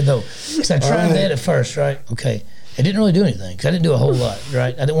getting there though, because I tried that at first, right? Okay. It didn't really do anything because I didn't do a whole lot,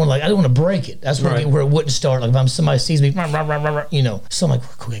 right? I didn't want to break it. That's where, where it wouldn't start. Like if somebody sees me, you know. So I'm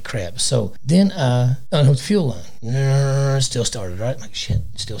like, okay, crap. So then I unhooked the fuel line. It still started, right? I'm like, shit,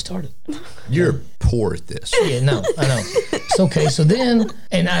 it still started. You're poor at this. Yeah, no, I know. It's okay. So then,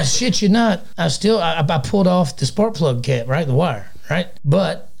 and I shit you not, I pulled off the spark plug cap, right? The wire, right?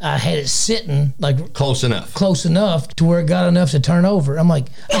 But I had it sitting like Close enough to where it got enough to turn over. I'm like,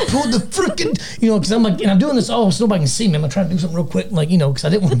 I pulled the freaking, you know, because I'm like, and I'm doing this all so nobody can see me. I'm trying to do something real quick, like, you know, because I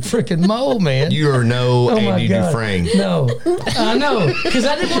didn't want to freaking mow, man. You are no Andy God. Dufresne. No, I know, because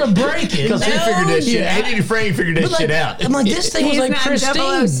I didn't want to break it. Because he figured that shit. Andy Dufresne figured that shit out. I'm like, this thing was He's like not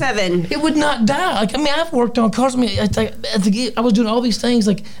pristine. 007. It would not die. Like, I mean, I've worked on cars. I mean, I was doing all these things.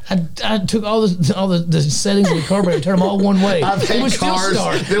 Like, I took all the settings of the carburetor, turned them all one way. I've had it would cars still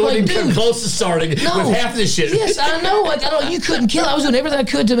start. that wouldn't even come close to starting with half this shit. Yes, I know. Like, you couldn't kill it. I was doing everything I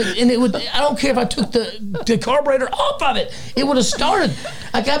could to make, and it would. I don't care if I took the carburetor off of it. It would have started.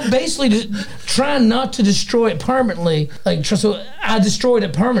 Like, I basically just trying not to destroy it permanently. Like, so I destroyed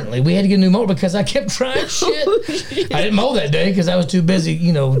it permanently. We had to get a new motor because I kept trying shit. I didn't mow that day because I was too busy,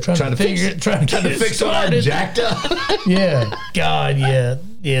 you know, trying to fix what I jacked up. Yeah, God, yeah.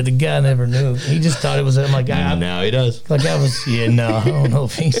 Yeah, the guy never knew. He just thought it was. I'm like, now he does. Like I was. Yeah, no, I don't know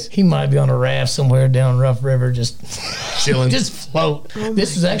if he might be on a raft somewhere down Rough River, just chilling, just float.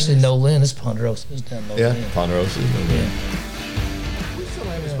 This was actually Nolin. This Ponderosa. It was down Nolin. Yeah, Ponderosa. Yeah. We still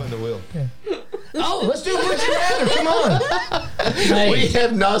haven't spun the wheel. Yeah. Oh, let's do Would You Rather. Come on. Hey, we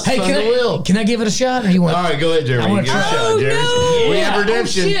have not spun the wheel. Can I give it a shot, or you want? All right, go ahead, Jeremy. I want to give it a shot, Jeremy. No. We have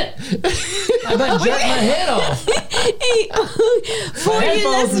redemption. Oh, shit. I about jerked my head off. For you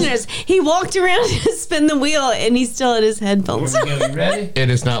listeners, he walked around to spin the wheel, and he still had his headphones. Here we go. You ready?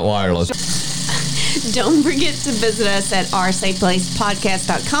 And it's not wireless. Don't forget to visit us at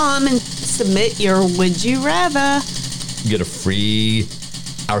oursafeplacepodcast.com and submit your Would You Rather. Get a free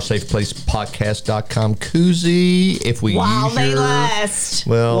oursafeplacepodcast.com koozie if we While use they your... last.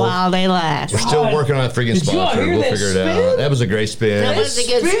 Well, while they last. We're still working on that freaking Did y'all sponsor. hear We'll that figure it spin? out. That was a great spin. That was a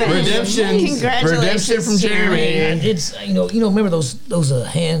good spin. Redemption. Congratulations, Redemption from Jeremy. And it's you know remember those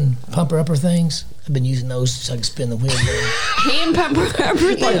hand pumper upper things? I've been using those so I can spin the wheel. Hand pumper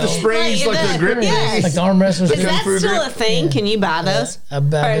everything. Like the springs, like the grip yes. Like the arm wrestlers. Is that Kung Fu still grip? a thing? Can you buy those? I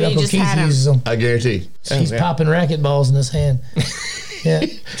bet Or you Uncle just Keith had 'em? uses them. I guarantee. He's popping racket balls in his hand. Yeah,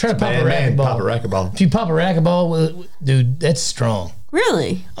 try to pop a racket ball. Pop a racquetball. If you pop a racquetball, dude, that's strong.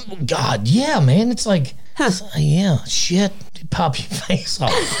 Really? God, yeah, man, it's like, yeah, shit, you pop your face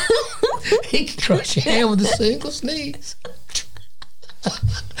off. He can crush your hand with a single sneeze.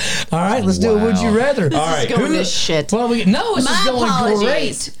 All right, let's do a Would You Rather. This is going to shit. Well, it's My going apologies.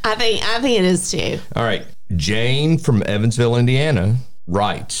 great. I think it is too. All right. Jane from Evansville, Indiana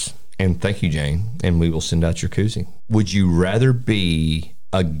writes, and thank you, Jane, and we will send out your koozie. Would you rather be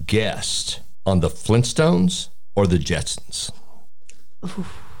a guest on the Flintstones or the Jetsons?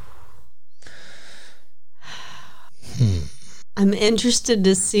 I'm interested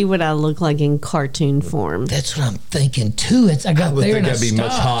to see what I look like in cartoon form. That's what I'm thinking too. I got I would there think and that'd be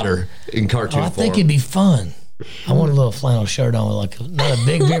much hotter in cartoon I form. think it'd be fun. I want a little flannel shirt on, like not a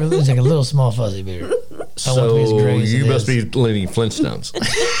big beard, but it's like a little small fuzzy beard. So you must be leaning Flintstones.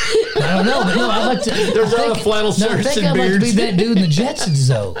 I don't know, but no, I'd like to. There's other flannel No, I shirts think and I'd like to be beards. that dude in the Jetsons,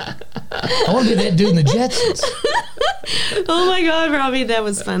 though. I want to be that dude in the Jetsons. Oh my God, Robbie, that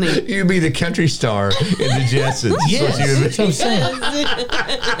was funny. You'd be the country star in the Jetsons. Yes, that's what I'm saying.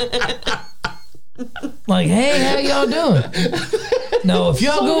 Like, hey, how y'all doing? No, if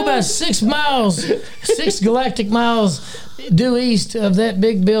y'all go about 6 galactic miles due east of that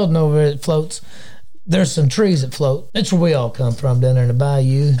big building over there that floats, there's some trees that float. That's where we all come from, down there in the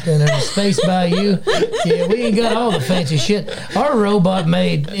bayou, down there in the space bayou. Yeah, we ain't got all the fancy shit. Our robot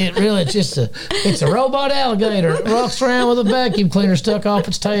made it really. It's a robot alligator. It walks around with a vacuum cleaner stuck off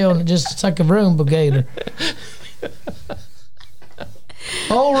its tail, and it's like a Roomba gator.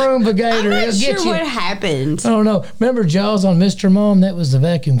 Whole Roomba gator. I'm not It'll sure get you. what happened. I don't know. Remember Jaws on Mr. Mom? That was the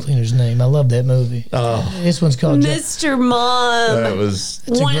vacuum cleaner's name. I love that movie. Oh. This one's called Mr. Mom. That was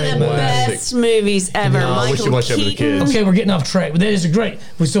One of the movie. best movies ever. No, I wish you Michael watched that with the Keaton. kids. Okay, we're getting off track, but that is a great.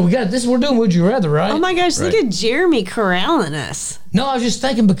 So we got this. We're doing Would You Rather, right? Oh my gosh, look Right. at Jeremy corralling us. No, I was just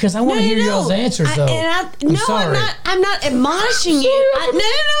thinking because I want to hear y'all's answers, though. I'm sorry. I'm not admonishing you. No.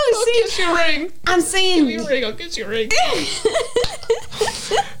 See, your ring. I'm saying. Ring. I'll kiss your ring.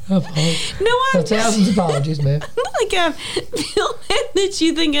 No, I'm A thousand apologies, man. like I feel bad that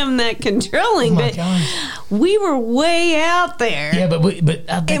you think I'm that controlling, Oh my but gosh. we were way out there. Yeah, but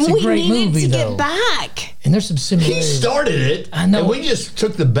that's and a we great needed movie, to though. get back. And there's some He similarities. started it. I know. And we just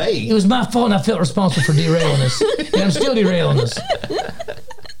took the bait. It was my fault, and I felt responsible for derailing this. And I'm still derailing this.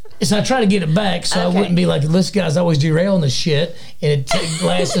 So I try to get it back so I Okay. wouldn't be like, this guy's always derailing this shit. And it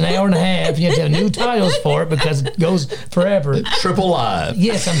lasts an hour and a half. And you have to have new titles for it because it goes forever. Triple live.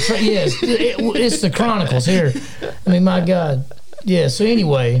 Yes, yes. It's the Chronicles here. I mean, my God. Yeah, so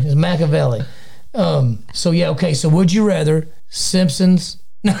anyway, it's Machiavelli. So, yeah, okay. So would you rather Simpsons?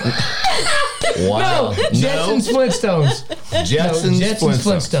 Wow. No, Jetsons, Flintstones. Jetsons, Jetsons, Flintstones.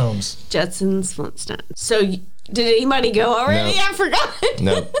 Flintstones. Jetsons, Flintstones. So did anybody go already? No. I forgot.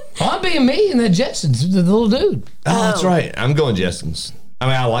 No. Oh, I'm being me and the Jetsons, the little dude. Oh, that's right. I'm going Jetsons. I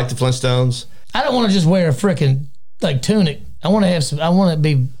mean, I like the Flintstones. I don't want to just wear a freaking like tunic. I want to have some. I want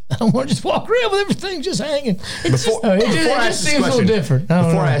to just walk around with everything just hanging. Before It I just ask this seems a little question, different. I don't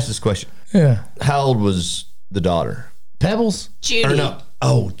before know. I ask this question, Yeah, how old was the daughter? Pebbles. Judy. Or no?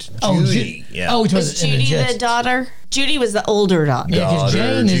 Oh, Judy. Ju- Yeah. Oh, which Was was in the Judy the Jetsons. daughter? Judy was the older daughter. Yeah, because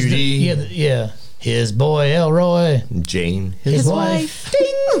Daughter, Jane is Judy. yeah. His boy Elroy. Jane. His wife.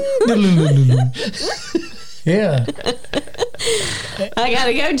 Yeah. I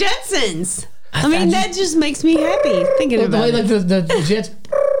gotta go Jetsons. I I mean, just- that just makes me happy thinking The about way it. like the Jets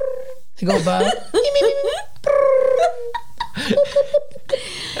they go by.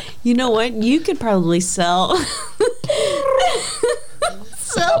 You know what? You could probably sell this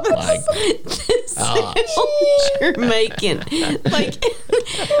sound you're making. Like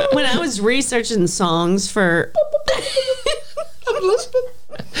when I was researching songs for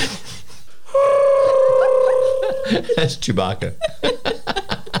That's Chewbacca.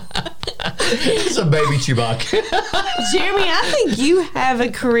 It's a baby Chewbacca. Jeremy, I think you have a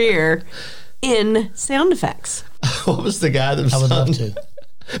career in sound effects. What was the guy that was I would love on to.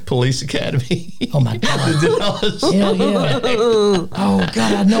 Police Academy? Oh my God. Did all this- Yeah. Oh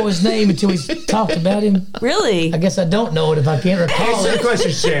God, I know his name until we talked about him. Really? I guess I don't know it if I can't recall Answer the it.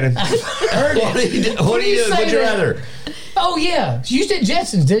 question, Shannon. Heard What do it. you do? What do you do? say Would you that? rather? Oh yeah, you did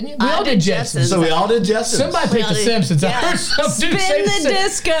Jetsons, didn't you? We I all did did Jetsons. Jetsons. So we all did Jetsons. Somebody picked the Simpsons. I Yeah. heard some dude say Spin the Simpsons.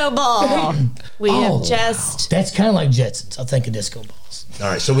 disco ball. We Oh. have just That's kind of like Jetsons. I think of disco balls. All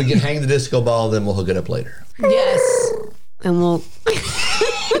right, so we can hang the disco ball, then we'll hook it up later. yes, and we'll.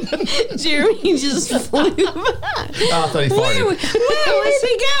 Jeremy just flew by. Oh, I thought he Where was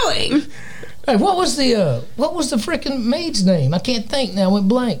he going? Hey, what was the freaking maid's name? I can't think now. I went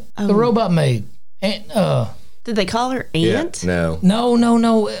blank. The robot maid. And Did they call her Aunt? No.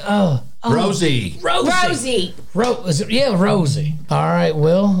 no. Rosie. Rosie. Rosie. All right.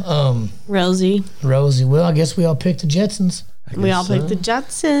 Well, Rosie. Rosie. Well, I guess we all picked the Jetsons. We all picked the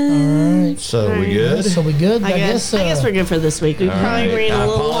Jetsons. So we good? So we good? I guess we're good for this week. We probably Right. ran I a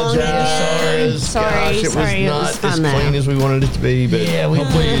little long. apologize. Sorry, Gosh, it was sorry, it not was fun as though. clean as we wanted it to be, but Yeah, we-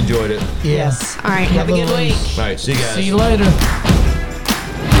 hopefully you enjoyed it. Yeah. Yes. All right. Have a good week. All right, see you guys. See you later.